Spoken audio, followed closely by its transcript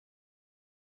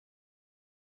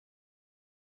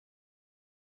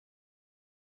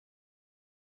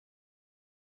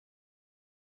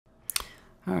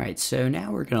All right, so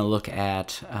now we're going to look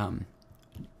at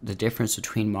the difference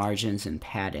between margins and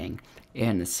padding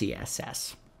in the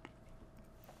CSS.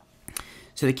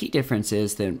 So the key difference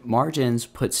is that margins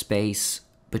put space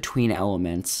between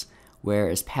elements,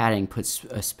 whereas padding puts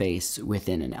a space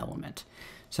within an element.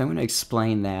 So I'm going to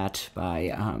explain that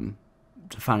by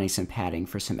defining some padding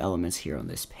for some elements here on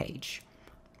this page.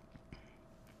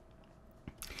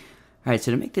 All right,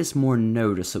 so to make this more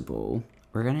noticeable,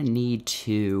 we're going to need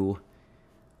to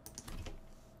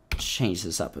change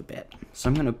this up a bit. So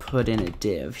I'm going to put in a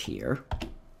div here,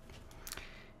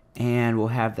 and we'll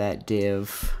have that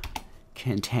div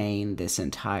contain this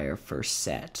entire first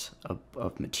set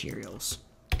of materials.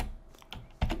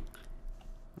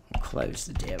 We'll close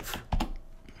the div.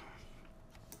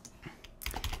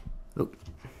 Oop.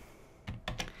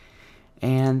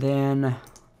 And then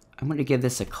I'm going to give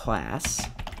this a class.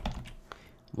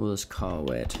 We'll just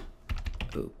call it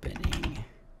opening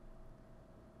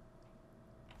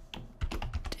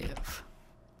div.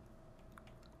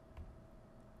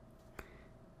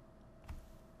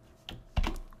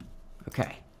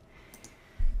 Okay.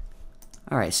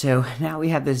 All right, so now we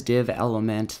have this div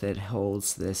element that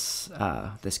holds this,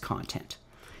 this content.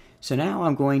 So now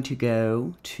I'm going to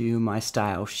go to my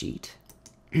style sheet.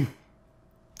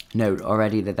 Note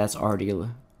already that that's already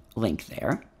linked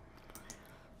there.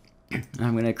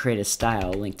 I'm going to create a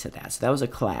style link to that. So that was a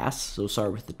class, so we'll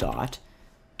start with the dot.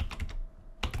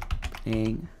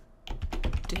 Div.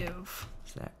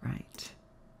 Is that right?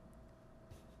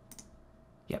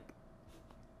 Yep.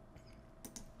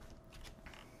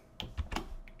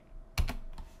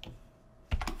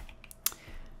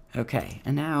 Okay,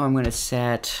 and now I'm going to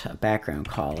set a background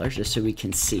color just so we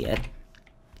can see it.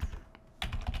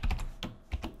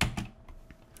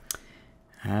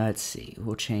 Let's see,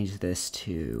 we'll change this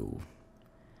to,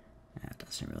 that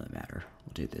doesn't really matter.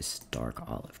 We'll do this dark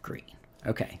olive green.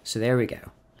 Okay, so there we go.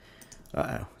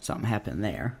 Uh-oh, something happened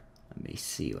there. Let me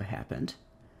see what happened.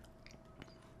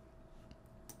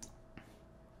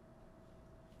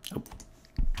 Oh.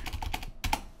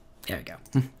 There we go.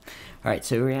 All right,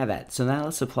 so we have that. So now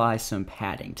let's apply some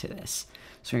padding to this.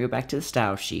 So we're going to go back to the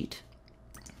style sheet.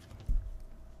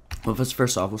 Well,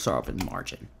 first off, we'll start off with the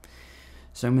margin.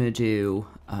 So I'm going to do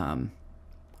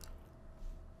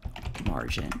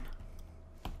margin,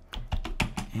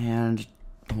 and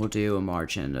we'll do a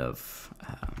margin of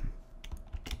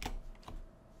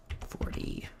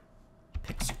 40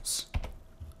 pixels.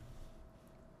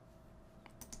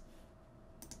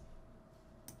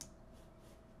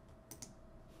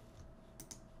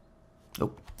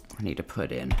 Oh, I need to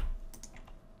put in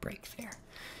break there.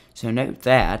 So note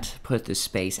that put the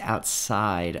space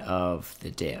outside of the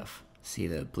div. See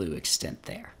the blue extent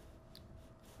there.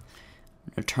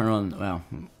 I'm gonna turn on, well,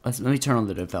 let me turn on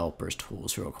the developer's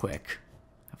tools real quick.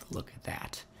 Have a look at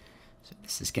that. So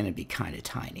this is going to be kind of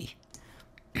tiny.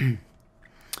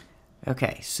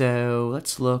 Okay, so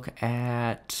let's look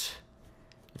at,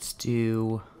 let's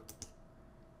do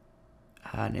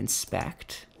an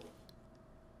inspect.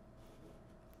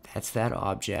 That's that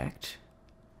object.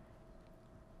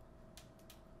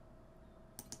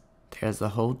 There's the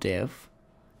whole div.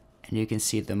 And you can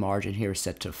see the margin here is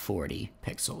set to 40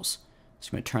 pixels. So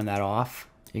I'm going to turn that off.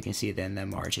 You can see then the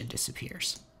margin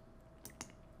disappears.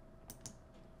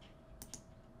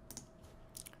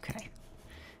 Okay.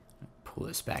 Pull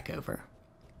this back over.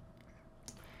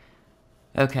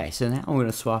 Okay, so now I'm going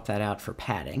to swap that out for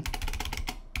padding.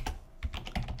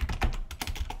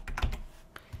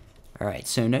 All right,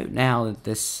 so note now that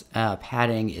this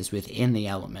padding is within the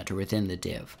element or within the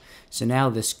div. So now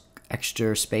this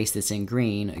extra space that's in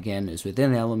green, again, is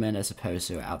within the element as opposed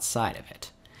to outside of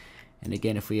it. And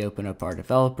again, if we open up our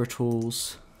developer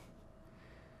tools,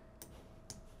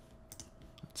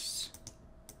 let's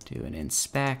do an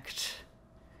inspect,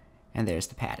 and there's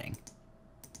the padding,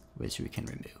 which we can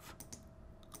remove.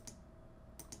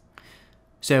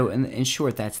 So in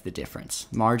short, that's the difference.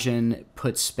 Margin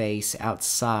puts space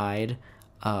outside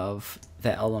of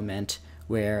the element,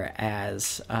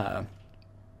 whereas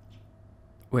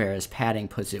padding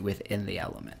puts it within the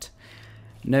element.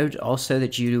 Note also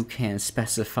that you can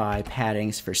specify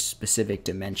paddings for specific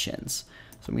dimensions.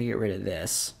 So I'm going to get rid of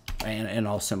this, and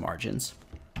also margins.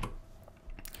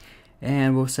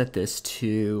 And we'll set this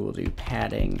to, we'll do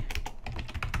padding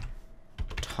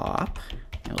top,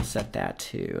 and we'll set that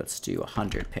to, let's do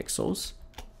 100 pixels.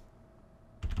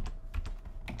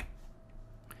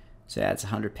 So that's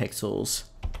 100 pixels,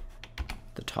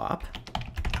 the top,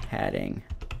 padding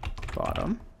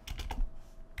bottom.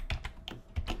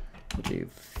 We'll do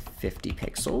 50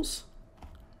 pixels,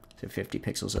 so 50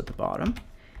 pixels at the bottom,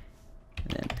 and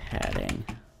then padding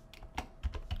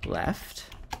left,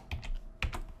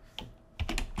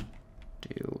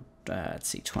 let's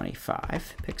see,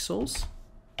 25 pixels.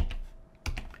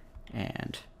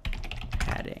 And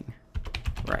padding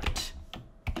right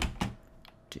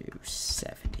to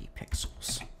 70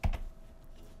 pixels.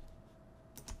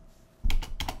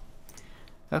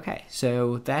 Okay,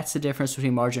 so that's the difference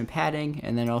between margin and padding,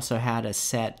 and then also how to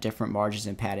set different margins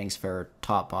and paddings for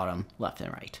top, bottom, left,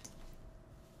 and right.